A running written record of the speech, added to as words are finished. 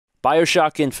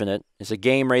BioShock Infinite is a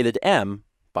game rated M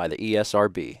by the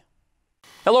ESRB.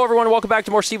 Hello everyone, welcome back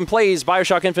to more Stephen Plays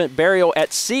BioShock Infinite Burial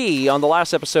at Sea. On the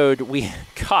last episode,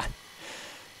 God,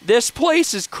 this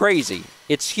place is crazy.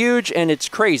 It's huge and it's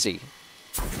crazy.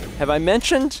 Have I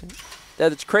mentioned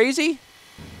that it's crazy?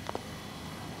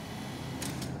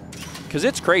 Because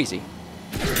it's crazy.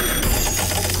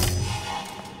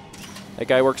 That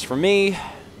guy works for me.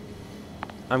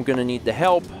 I'm gonna need the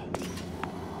help.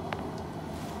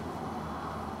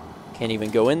 Can't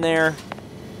even go in there.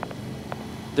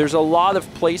 There's a lot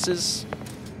of places.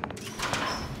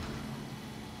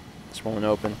 This won't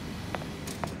open.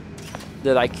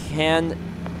 That I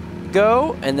can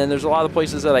go, and then there's a lot of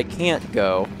places that I can't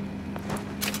go.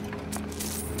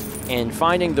 And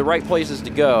finding the right places to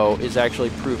go is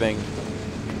actually proving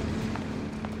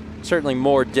certainly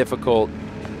more difficult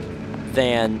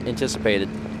than anticipated.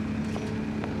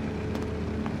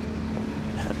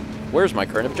 Where's my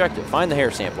current objective? Find the hair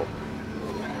sample.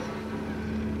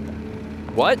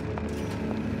 What?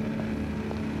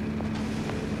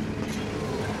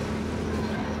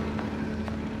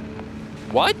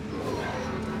 What?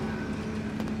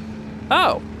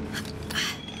 Oh.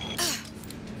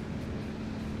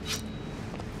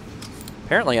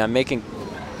 Apparently I'm making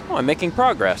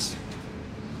progress.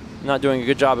 I'm not doing a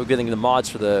good job of getting the mods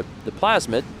for the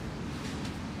plasmid.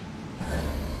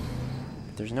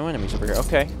 There's no enemies over here.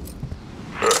 Okay.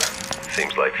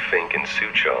 Seems like Fink and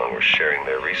Suchong were sharing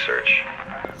their research.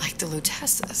 Like the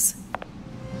Lutesses.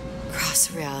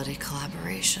 Cross-reality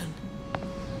collaboration.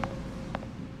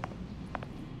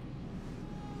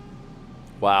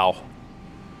 Wow.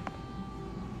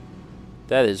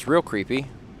 That is real creepy.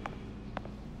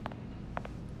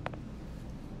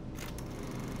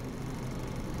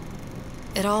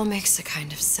 It all makes a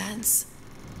kind of sense.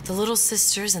 The little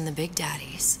sisters and the big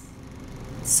daddies.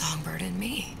 Songbird and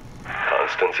me.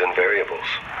 Constants and variables.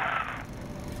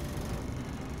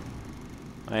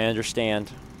 I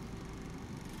understand.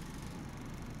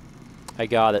 I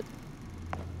got it.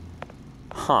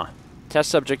 Huh. Test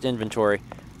subject inventory.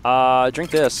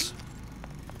 Drink this.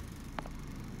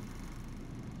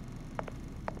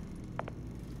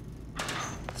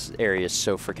 This area is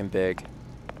so freaking big.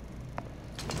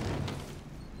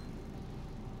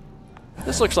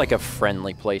 This looks like a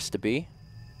friendly place to be.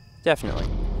 Definitely.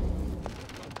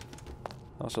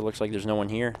 Also looks like there's no one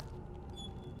here.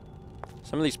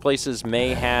 Some of these places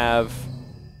may have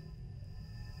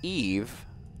Eve.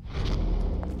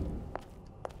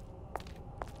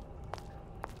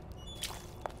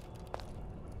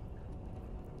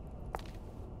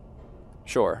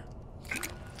 Sure.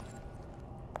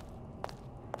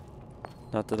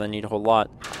 Not that I need a whole lot.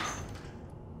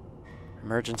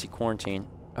 Emergency quarantine.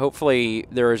 Hopefully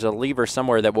there is a lever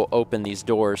somewhere that will open these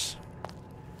doors.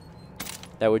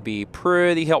 That would be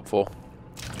pretty helpful.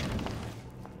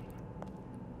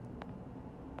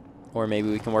 Or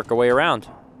maybe we can work our way around.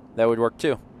 That would work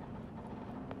too.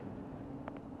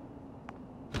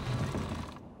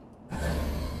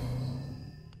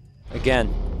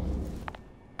 Again,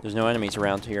 there's no enemies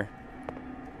around here.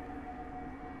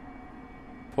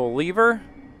 Pull lever?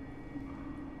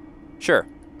 Sure.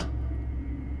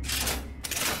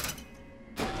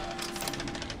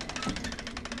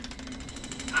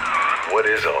 What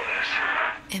is all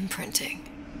this? Imprinting.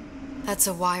 That's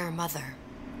a wire mother.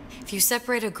 If you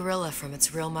separate a gorilla from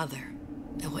its real mother,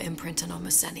 it will imprint on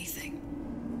almost anything.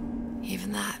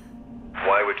 Even that.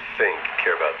 Why would Fink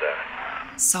care about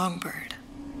that? Songbird.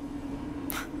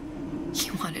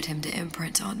 You wanted him to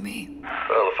imprint on me.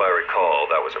 Well, if I recall,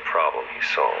 that was a problem he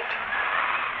solved.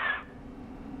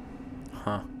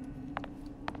 Huh.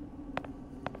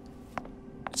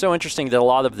 It's so interesting that a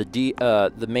lot of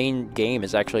the main game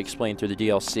is actually explained through the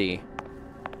DLC.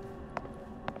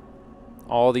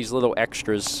 All these little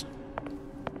extras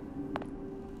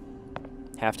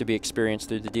have to be experienced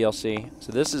through the DLC.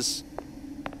 So this is...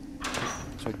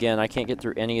 So again, I can't get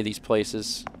through any of these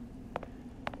places.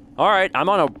 Alright, I'm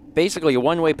on basically a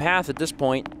one-way path at this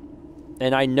point.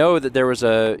 And I know that there was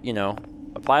a, you know,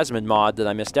 a plasmid mod that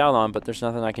I missed out on, but there's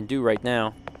nothing I can do right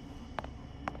now.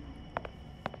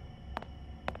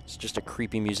 It's just a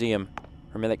creepy museum.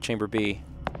 Hermetic Chamber B.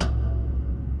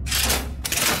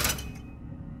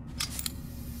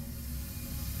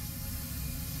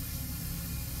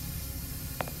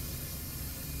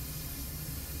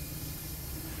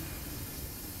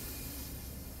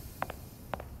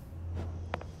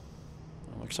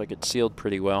 Looks like it's sealed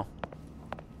pretty well.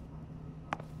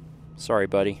 Sorry,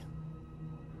 buddy.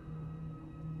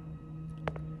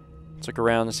 Let's look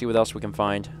around and see what else we can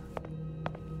find.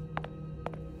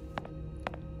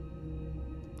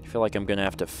 feel like I'm gonna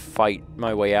have to fight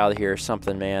my way out of here or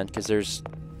something, man, because there's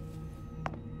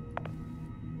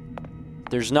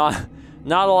not a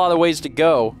lot of ways to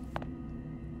go.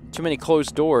 Too many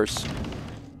closed doors.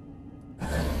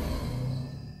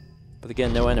 But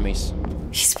again, no enemies.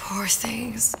 These poor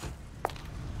things.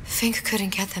 Fink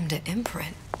couldn't get them to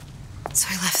imprint, so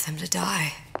I left them to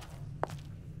die.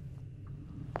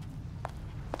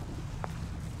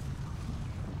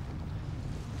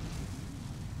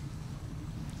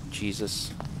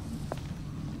 Jesus.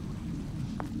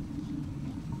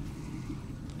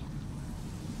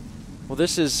 Well,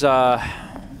 this is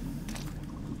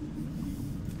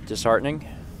disheartening.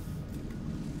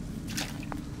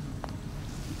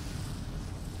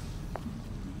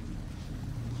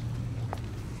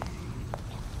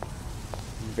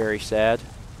 Very sad.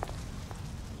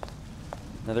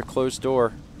 Another closed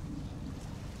door.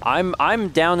 I'm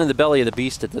down in the belly of the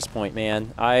beast at this point,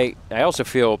 man. I also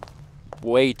feel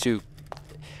way too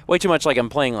much like I'm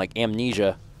playing like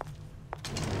Amnesia.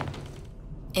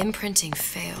 Imprinting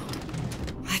failed.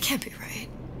 That can't be right.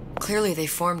 Clearly they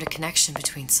formed a connection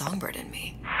between Songbird and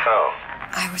me. How?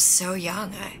 I was so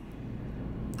young.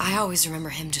 I always remember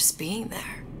him just being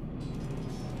there.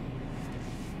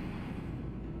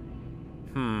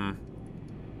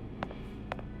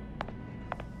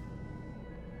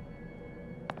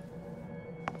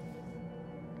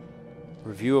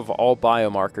 Review of all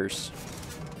biomarkers.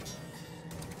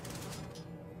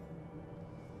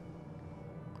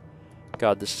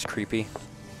 God, this is creepy.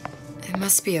 It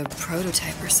must be a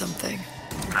prototype or something. Is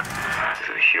it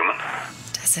a human?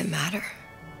 Does it matter?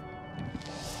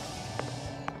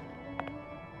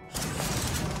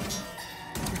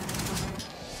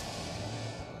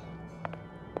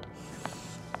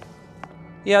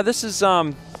 Yeah, this is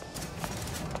it's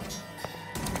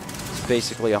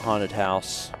basically a haunted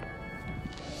house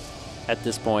at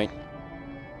this point.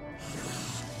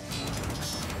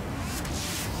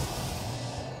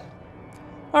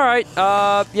 All right,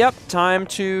 yep, time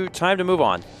to move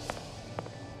on.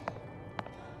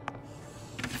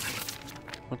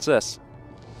 What's this?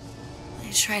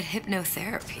 I tried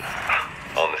hypnotherapy.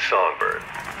 On the Songbird.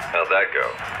 How'd that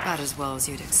go? About as well as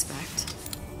you'd expect.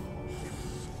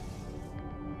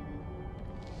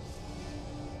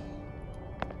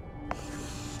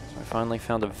 I finally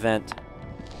found a vent.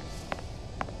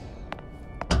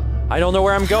 I don't know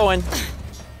where I'm going.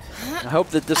 I hope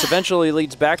that this eventually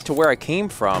leads back to where I came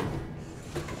from.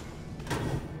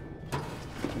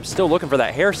 I'm still looking for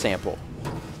that hair sample.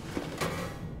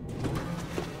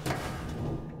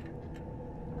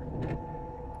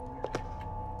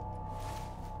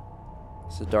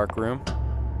 It's a dark room.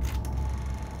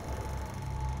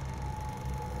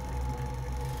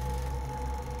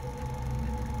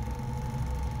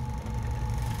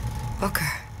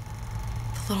 Booker.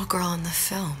 The little girl in the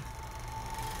film.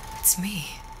 It's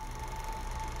me.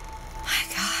 My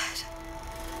God.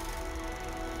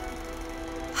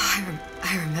 Oh,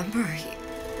 I remember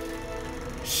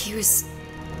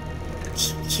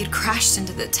he'd crashed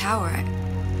into the tower.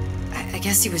 I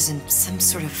guess he was in some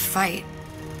sort of fight.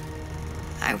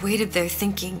 I waited there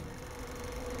thinking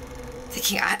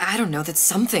I don't know, that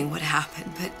something would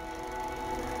happen, but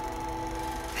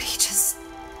he just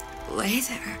lay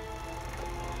there,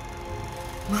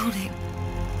 moaning.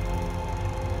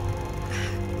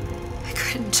 I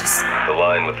couldn't just... The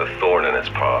line with the thorn in its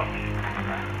paw.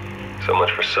 So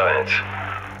much for science.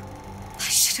 I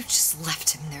should have just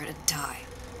left him there to die.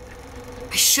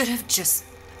 I should have just...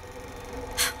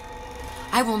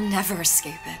 I will never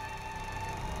escape it.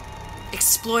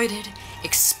 Exploited,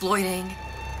 exploiting,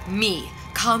 me,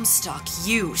 Comstock,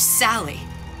 you, Sally.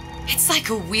 It's like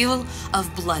a wheel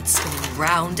of blood spinning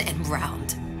round and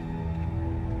round.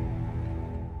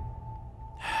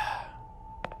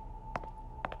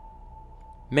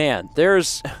 Man,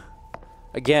 there's,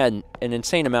 again, an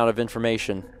insane amount of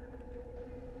information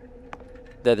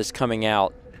that is coming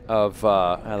out of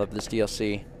this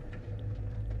DLC.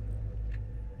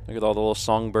 Look at all the little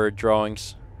songbird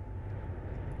drawings.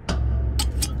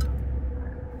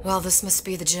 Well, this must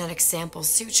be the genetic sample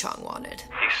Suchong wanted.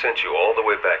 He sent you all the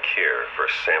way back here for a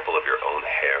sample of your own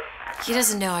hair. He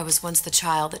doesn't know I was once the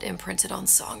child that imprinted on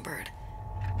Songbird.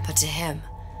 But to him,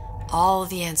 all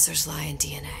the answers lie in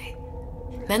DNA.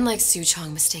 Men like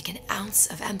Suchong mistake an ounce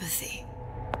of empathy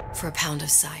for a pound of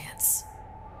science.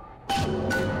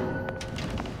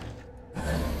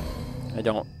 I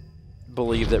don't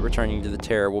believe that returning to the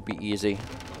Terror will be easy.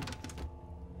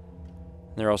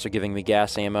 They're also giving me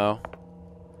gas ammo.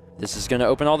 This is going to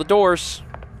open all the doors,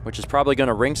 which is probably going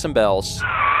to ring some bells.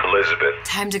 Elizabeth.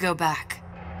 Time to go back.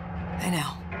 I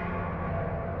know.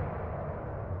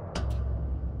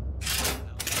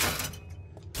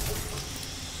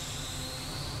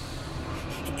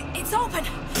 It's open.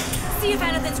 See if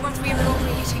anything's worth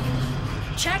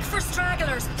reappropriating. Check for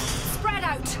stragglers. Spread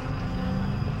out.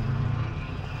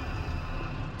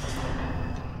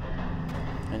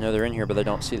 I know they're in here, but I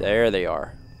don't see. There they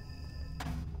are.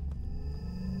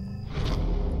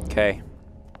 Okay.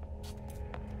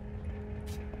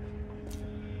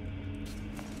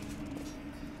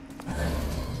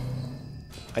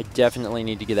 I definitely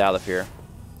need to get out of here.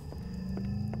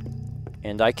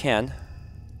 And I can.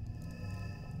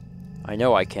 I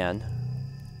know I can.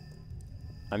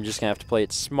 I'm just gonna have to play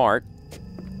it smart.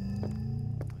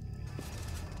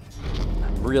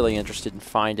 I'm really interested in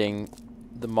finding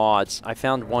the mods. I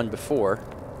found one before.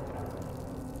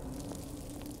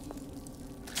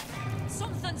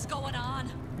 Something's going on.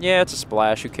 Yeah, it's a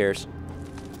splash. Who cares?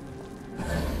 What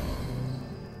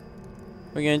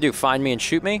are you gonna do? Find me and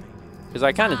shoot me? Because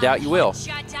I kind of doubt you will.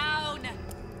 Shut down.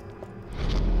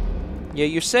 Yeah,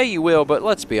 you say you will, but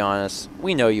let's be honest.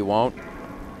 We know you won't.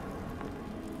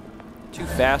 Too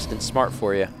fast and smart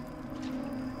for you.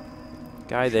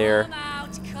 Guy there. Come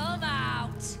out, come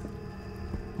out.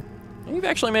 You've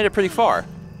actually made it pretty far.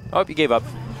 Oh, you gave up.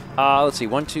 Let's see.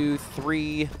 1, 2,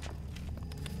 3.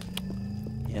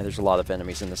 Yeah, there's a lot of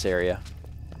enemies in this area.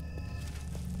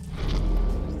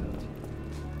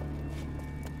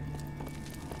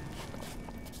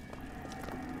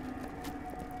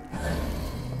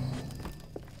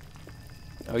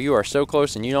 Oh, you are so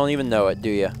close and you don't even know it, do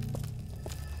you?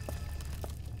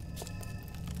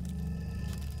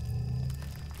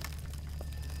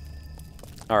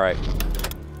 All right.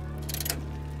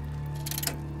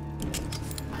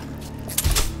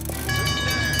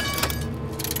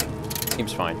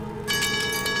 Seems fine.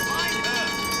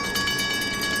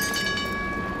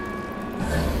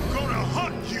 Gonna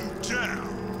hunt you down.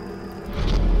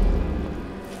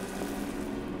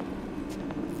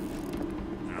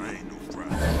 I ain't no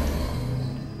problem.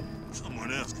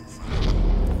 Someone else can find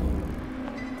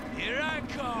me. Here I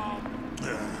come.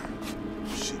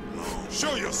 Shit, no.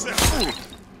 Show yourself.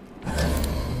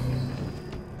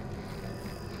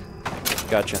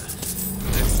 Gotcha.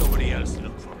 Let somebody else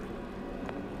look for it.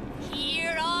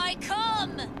 Here I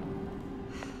come. Am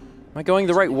I going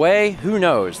the right way? Who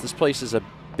knows? This place is a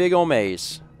big ol'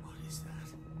 maze. What is that?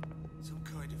 Some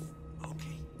kind of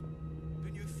monkey?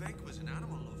 Who knew Fink was an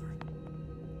animal lover?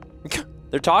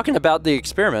 They're talking about the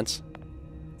experiments.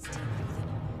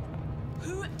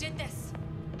 Who did this?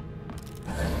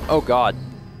 Oh, God.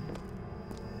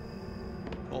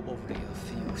 Real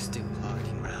few still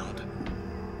lurking round.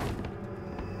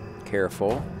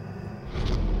 Careful.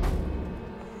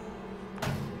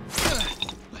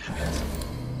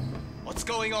 What's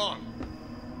going on?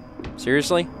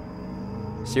 Seriously?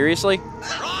 Seriously?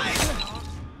 Right!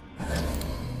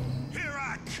 Here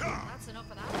I come. That's enough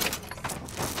of that.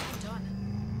 Done.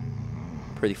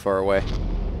 Pretty far away.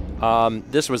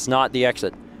 This was not the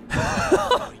exit.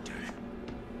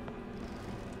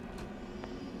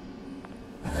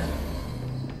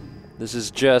 This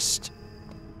is just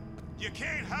You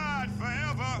can't hide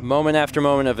forever. moment after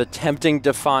moment of attempting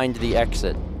to find the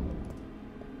exit.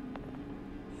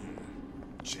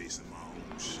 Chasing my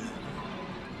own shit.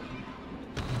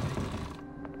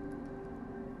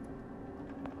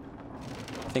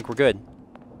 I think we're good.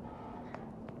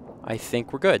 I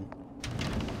think we're good.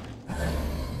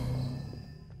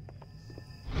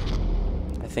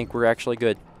 I think we're actually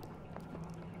good.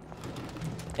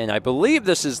 And I believe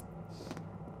this is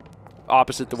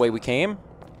opposite the way we came.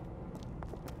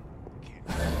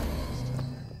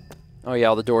 Oh yeah,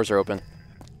 all the doors are open.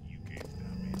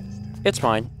 It's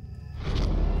fine.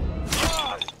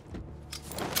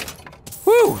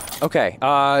 Woo! Okay.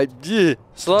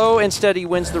 Slow and steady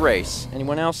wins the race.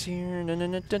 Anyone else here?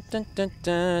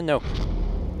 No.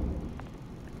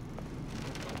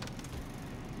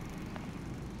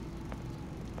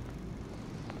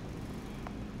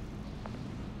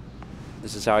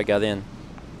 This is how I got in.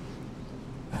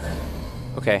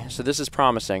 Okay, so this is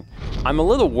promising. I'm a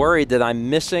little worried that I'm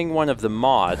missing one of the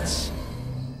mods.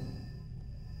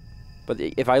 But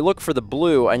if I look for the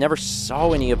blue, I never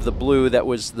saw any of the blue that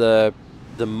was the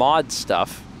mod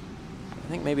stuff. I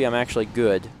think maybe I'm actually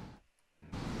good.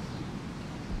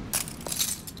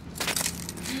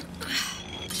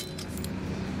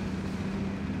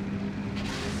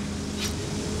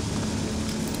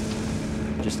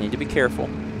 Just need to be careful.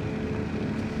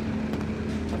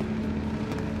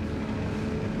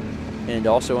 And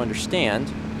also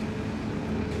understand...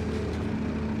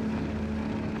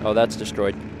 Oh, that's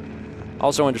destroyed.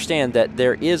 Also understand that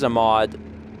there is a mod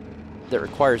that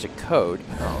requires a code.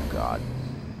 Oh, God.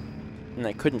 And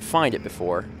I couldn't find it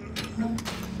before.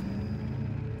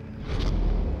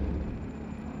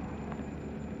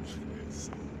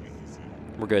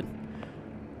 We're good.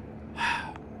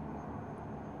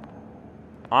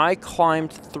 I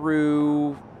climbed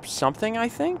through something, I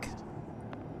think?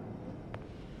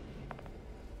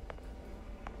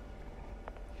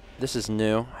 This is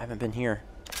new. I haven't been here.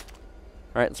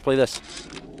 Alright, let's play this.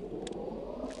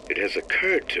 It has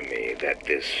occurred to me that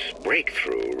this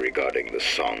breakthrough regarding the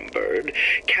songbird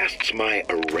casts my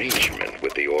arrangement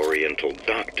with the Oriental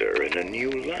Doctor in a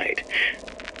new light.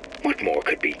 What more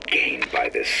could be gained by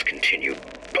this continued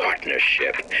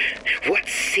partnership? What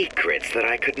secrets that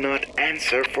I could not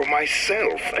answer for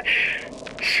myself?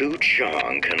 Su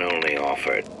Chong can only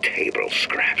offer table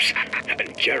scraps,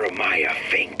 and Jeremiah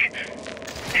Fink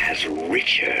has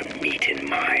richer meat in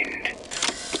mind.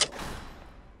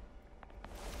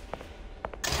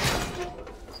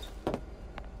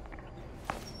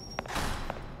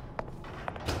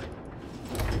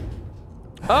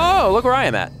 Oh, look where I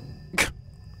am at.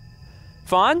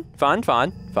 Fun, fun,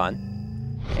 fun,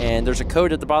 fun. And there's a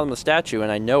code at the bottom of the statue,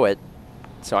 and I know it,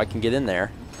 so I can get in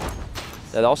there.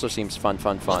 That also seems fun,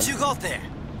 fun, fun. What you got there?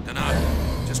 Dunno.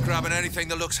 Just grabbing anything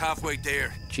that looks halfway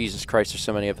there. Jesus Christ, there's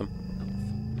so many of them.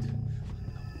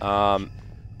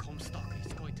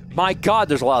 My God,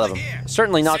 there's a lot of them.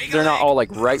 Certainly not, they're not all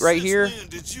like right here. When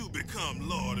did you become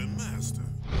Lord and Master?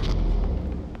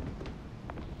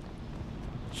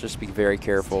 Just be very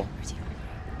careful.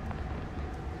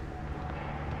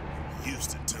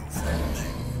 Used to tell for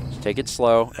me. Just take it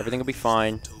slow. Everything will be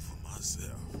fine. Tell for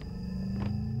myself.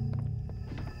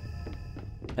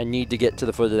 I need to get to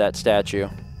the foot of that statue.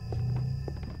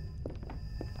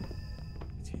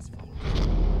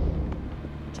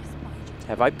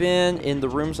 Have I been in the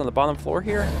rooms on the bottom floor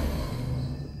here?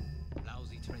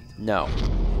 No.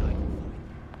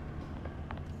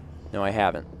 No, I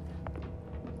haven't.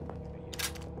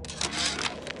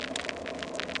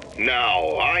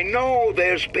 Now, I know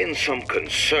there's been some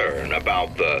concern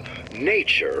about the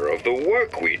nature of the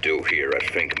work we do here at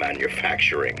Fink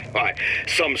Manufacturing. Why,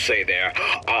 some say they're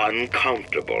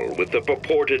uncomfortable with the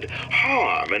purported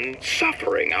harm and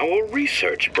suffering our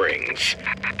research brings.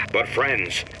 But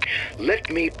friends,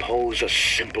 let me pose a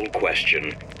simple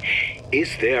question.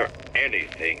 Is there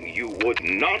anything you would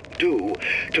not do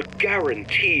to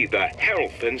guarantee the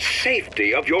health and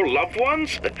safety of your loved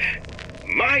ones?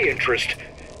 My interest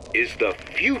is the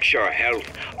future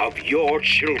health of your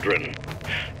children.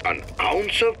 An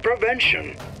ounce of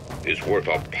prevention is worth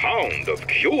a pound of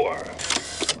cure.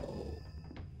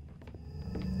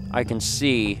 I can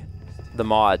see the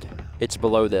mod. It's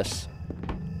below this.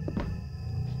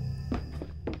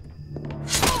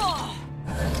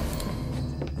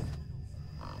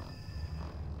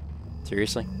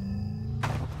 Seriously?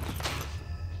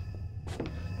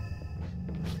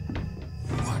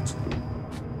 What?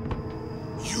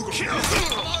 You killed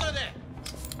Come out of there!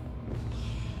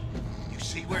 You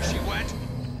see where she went?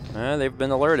 They've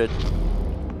been alerted.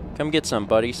 Come get some,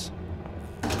 buddies.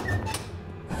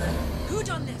 Who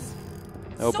done this?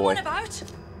 Oh boy. Someone about?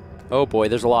 Oh boy,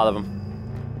 there's a lot of them.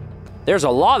 There's a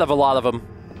lot of them.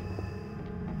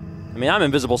 I mean, I'm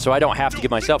invisible, so I don't have to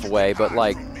give myself away, but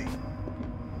like...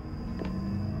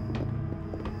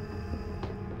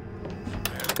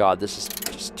 God, this is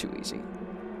just too easy.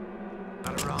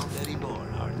 Not around anymore,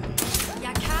 are they?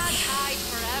 You can't hide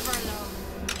forever,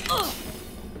 though. Ugh.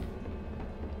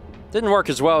 Didn't work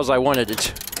as well as I wanted it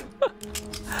to.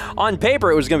 On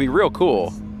paper, it was going to be real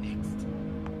cool.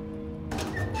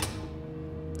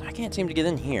 I can't seem to get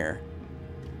in here.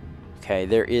 Okay,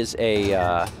 there is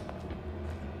a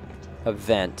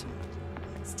vent.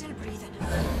 Still breathing.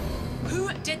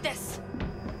 Who did this?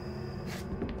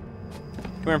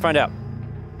 Come here and find out.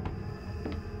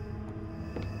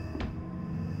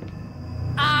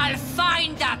 I'll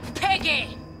find the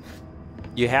piggy!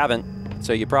 You haven't,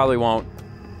 so you probably won't.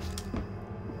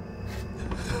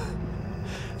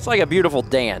 It's like a beautiful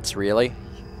dance, really.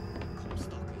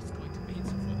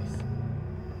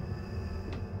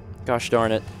 Gosh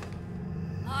darn it.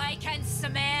 I can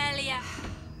smell ya.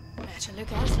 Better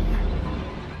look elsewhere.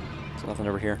 There's nothing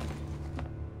over here.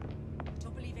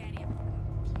 Don't believe any of them.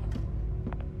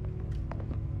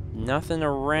 Nothing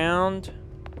around.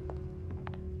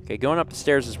 Okay, going up the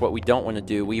stairs is what we don't want to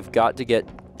do. We've got to get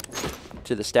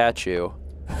to the statue.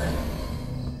 A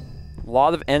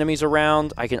lot of enemies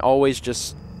around. I can always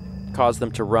just cause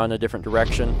them to run a different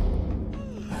direction.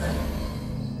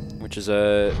 Which is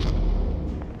an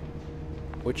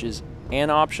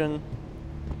option.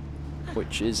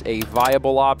 Which is a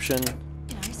viable option.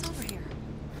 Nice over here.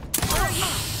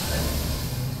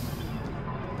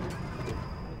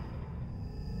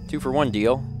 2-for-1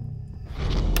 deal.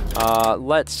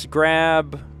 Let's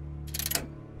grab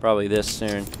probably this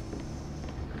soon.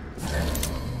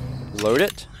 Load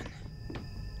it.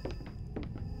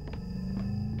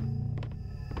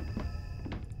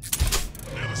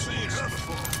 Never seen her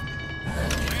before.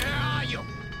 Where are you?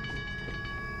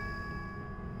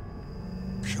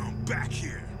 Come back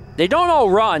here. They don't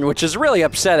all run, which is really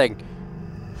upsetting.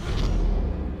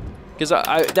 Because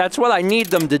that's what I need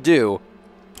them to do.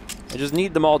 I just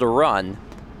need them all to run.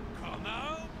 Come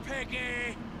on,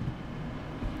 Piggy!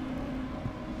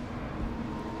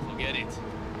 Forget it.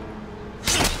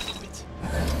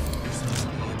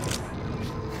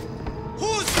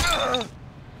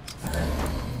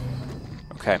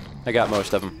 Okay, I got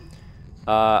most of them.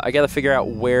 I gotta figure out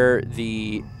where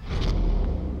the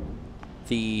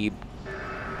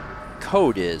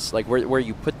code is, like where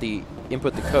you put the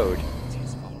input the code.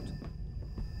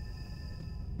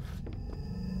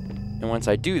 And once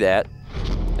I do that,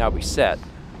 I'll be set.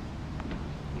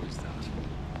 Who is that?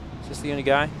 Is this the only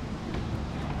guy?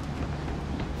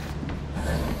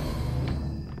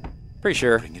 Pretty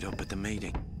sure. Bring it up at the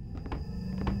meeting.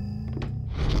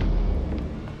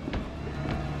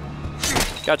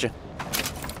 Gotcha.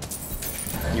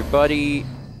 Your buddy.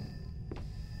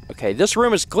 Okay, this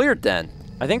room is cleared then.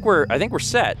 I think we're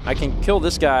set. I can kill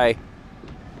this guy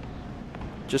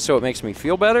just so it makes me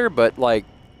feel better, but like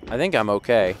I think I'm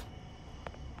okay.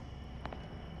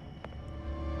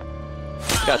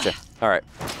 Gotcha. All right.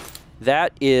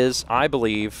 That is, I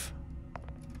believe,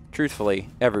 truthfully,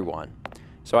 everyone.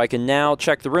 So I can now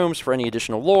check the rooms for any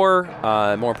additional lore.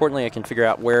 More importantly, I can figure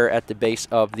out where at the base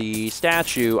of the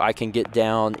statue I can get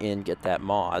down and get that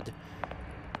mod.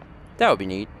 That would be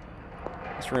neat.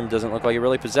 This room doesn't look like it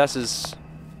really possesses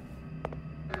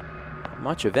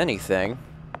much of anything.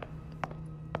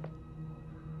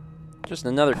 Just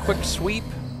another quick sweep.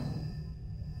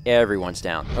 Everyone's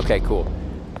down. Okay, cool.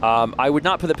 I would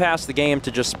not put it past the game to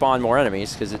just spawn more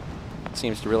enemies, because it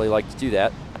seems to really like to do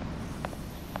that.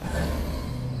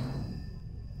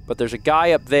 But there's a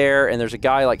guy up there, and there's a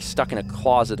guy like stuck in a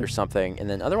closet or something, and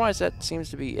then otherwise that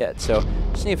seems to be it. So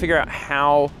just need to figure out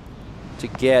how to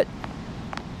get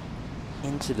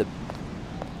into the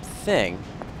thing.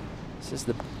 This is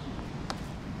the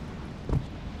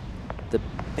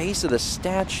base of the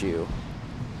statue.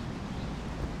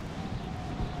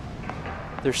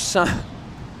 There's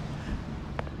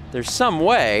some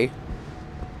way.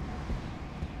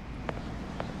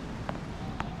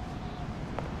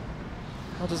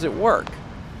 How does it work?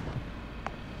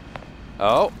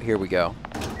 Oh, here we go.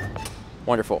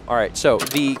 Wonderful. All right, so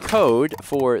the code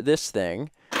for this thing,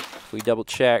 if we double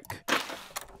check,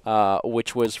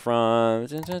 which was from,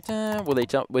 will they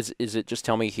tell, is it just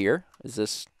tell me here? Is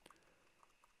this,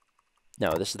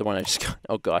 no, this is the one I just got.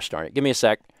 Oh gosh darn it. Give me a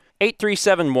sec.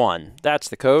 8371, that's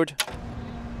the code.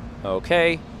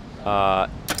 Okay. 8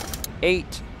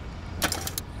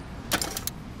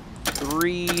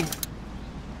 3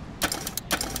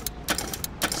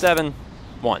 7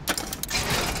 1.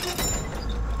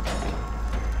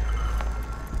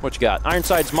 What you got?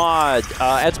 Ironside's mod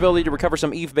adds ability to recover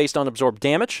some Eve based on absorbed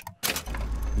damage.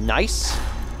 Nice.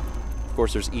 Of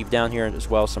course, there's Eve down here as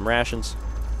well, some rations.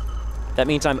 That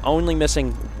means I'm only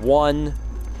missing one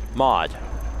mod.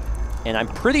 And I'm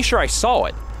pretty sure I saw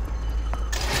it.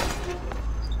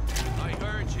 I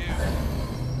heard you.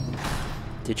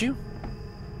 Did you?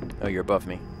 Oh, you're above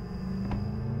me.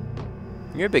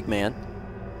 You're a big man.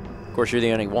 Of course, you're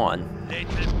the only one.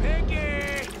 Little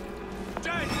Piggy!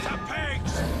 Death to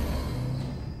pigs!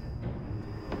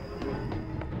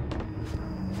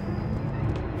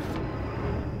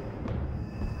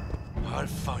 I'll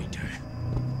find her.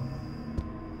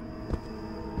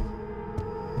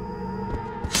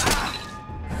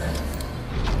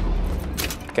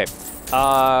 Okay.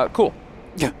 Cool.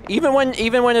 Yeah. Even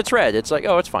when it's red, it's like,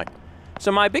 oh, it's fine.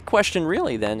 So my big question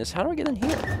really then is, how do I get in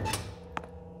here?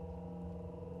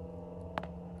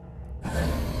 There's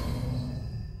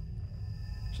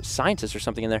a scientist or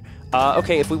something in there.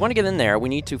 Okay, if we want to get in there, we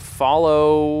need to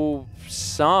follow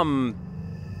some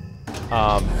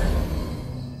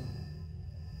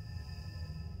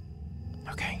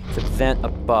okay, the vent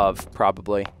above,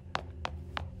 probably.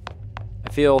 I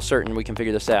feel certain we can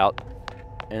figure this out.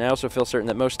 And I also feel certain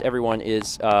that most everyone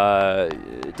is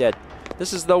dead.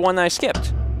 This is the one that I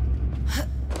skipped.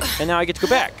 And now I get to go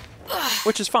back,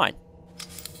 which is fine.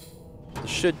 This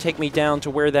should take me down to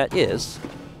where that is.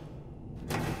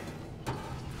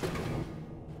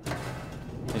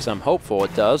 At least I'm hopeful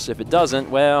it does. If it doesn't,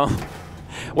 well,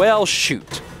 well,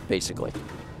 shoot, basically.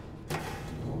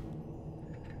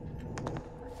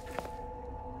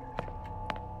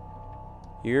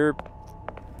 You're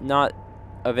not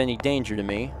of any danger to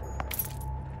me.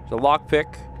 There's a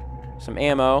lockpick, some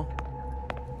ammo.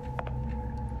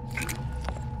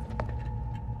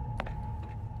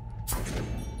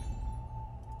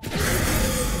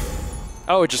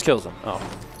 Oh, it just kills them. Oh.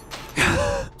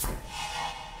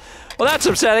 Well, that's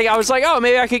upsetting. I was like, oh,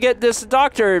 maybe I could get this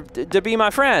doctor to be my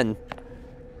friend.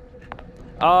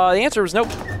 The answer was nope.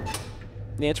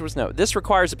 The answer was no. This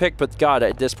requires a pick, but God,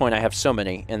 at this point I have so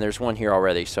many, and there's one here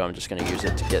already, so I'm just going to use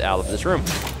it to get out of this room.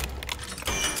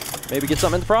 Maybe get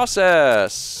something in the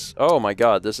process. Oh my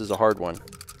God, this is a hard one.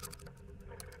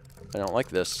 I don't like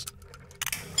this.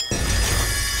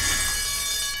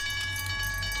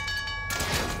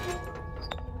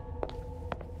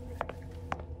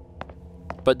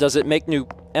 But does it make new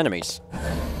enemies?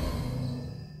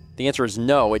 The answer is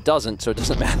no, it doesn't, so it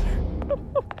doesn't matter.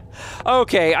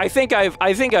 Okay, I think I've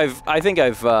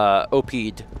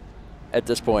OP'd at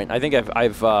this point. I think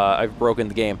I've broken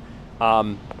the game,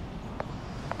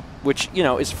 which, you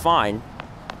know, is fine.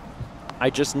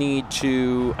 I just need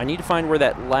to find where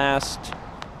that last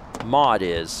mod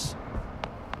is,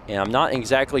 and I'm not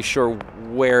exactly sure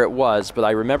where it was, but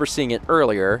I remember seeing it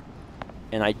earlier,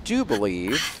 and I do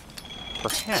believe,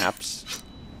 perhaps,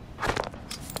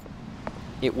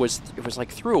 it was like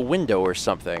through a window or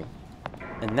something.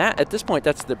 And that, at this point,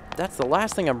 that's the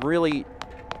last thing I'm really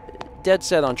dead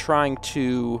set on trying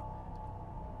to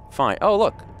find. Oh,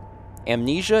 look.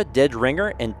 Amnesia, Dead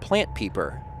Ringer, and Plant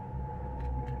Peeper.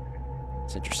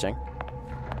 It's interesting.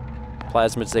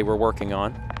 Plasmids they were working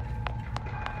on.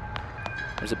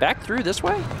 Was it back through this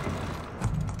way?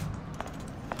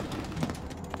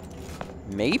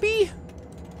 Maybe?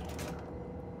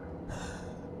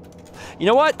 You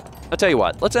know what? I'll tell you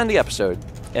what. Let's end the episode.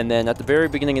 And then at the very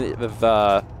beginning of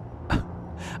the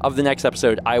next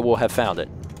episode, I will have found it.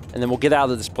 And then we'll get out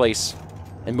of this place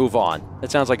and move on.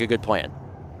 That sounds like a good plan.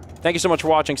 Thank you so much for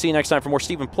watching. See you next time for more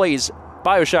Stephen Plays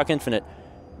BioShock Infinite.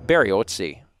 Burial at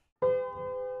Sea.